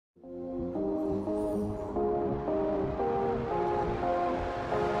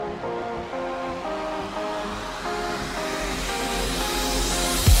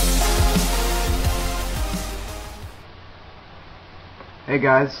Hey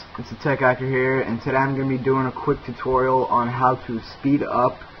guys, it's the Tech Actor here, and today I'm going to be doing a quick tutorial on how to speed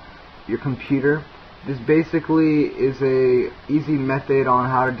up your computer. This basically is a easy method on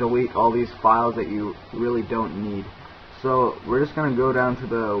how to delete all these files that you really don't need. So we're just going to go down to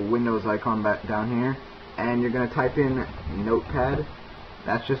the Windows icon back down here, and you're going to type in Notepad.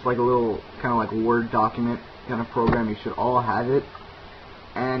 That's just like a little kind of like Word document kind of program. You should all have it.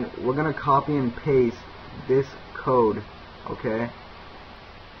 And we're going to copy and paste this code, okay?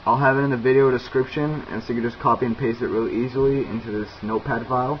 I'll have it in the video description, and so you can just copy and paste it really easily into this notepad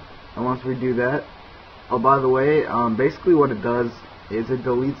file. And once we do that, oh by the way, basically what it does is it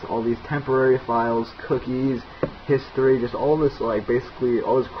deletes all these temporary files, cookies, history, just all this, like basically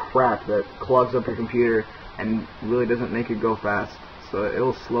all this crap that clogs up your computer and really doesn't make it go fast. So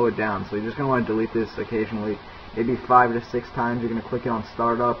it'll slow it down. So you're just going to want to delete this occasionally, maybe 5 to 6 times. You're going to click it on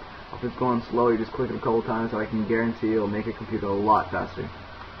startup. If it's going slow, you just click it a couple times, so I can guarantee it'll make your computer a lot faster.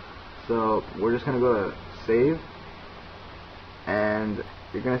 So we're just going to go to save, and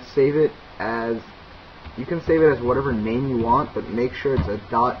you're going to save it as, you can save it as whatever name you want, but make sure it's a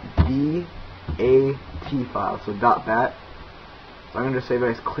 .bat file, so .bat. So I'm going to just save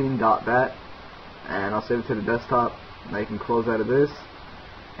it as clean.bat, and I'll save it to the desktop. Now you can close out of this,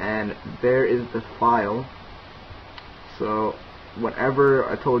 and there is the file. So whenever,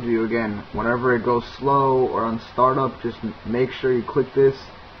 I told you again, whenever it goes slow or on startup, just make sure you click this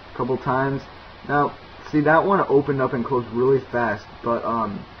couple times. Now see, that one opened up and closed really fast, but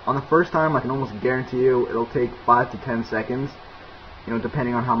on the first time I can almost guarantee you it'll take 5 to 10 seconds, you know,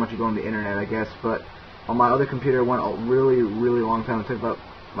 depending on how much you go on the internet, I guess. But on my other computer it went a really long time. It took about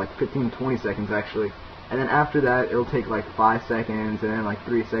like 15-20 seconds actually, and then after that it'll take like 5 seconds, and then like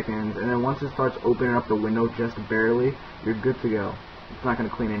 3 seconds, and then once it starts opening up the window just barely, you're good to go. It's not going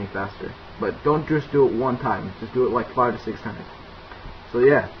to clean any faster. But don't just do it one time, just do it like 5 to 6 times. So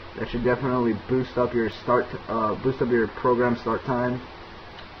yeah, that should definitely boost up your program start time,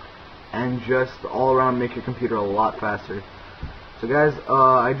 and just all around make your computer a lot faster. So guys,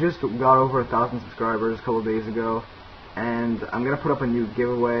 I just got over 1,000 subscribers a couple days ago, and I'm gonna put up a new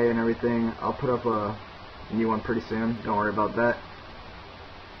giveaway and everything. I'll put up a new one pretty soon. Don't worry about that.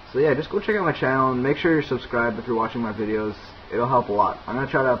 So yeah, just go check out my channel and make sure you're subscribed if you're watching my videos. It'll help a lot. I'm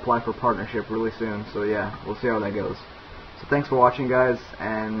gonna try to apply for partnership really soon. So yeah, we'll see how that goes. So thanks for watching guys,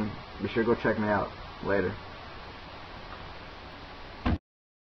 and be sure to go check me out. Later.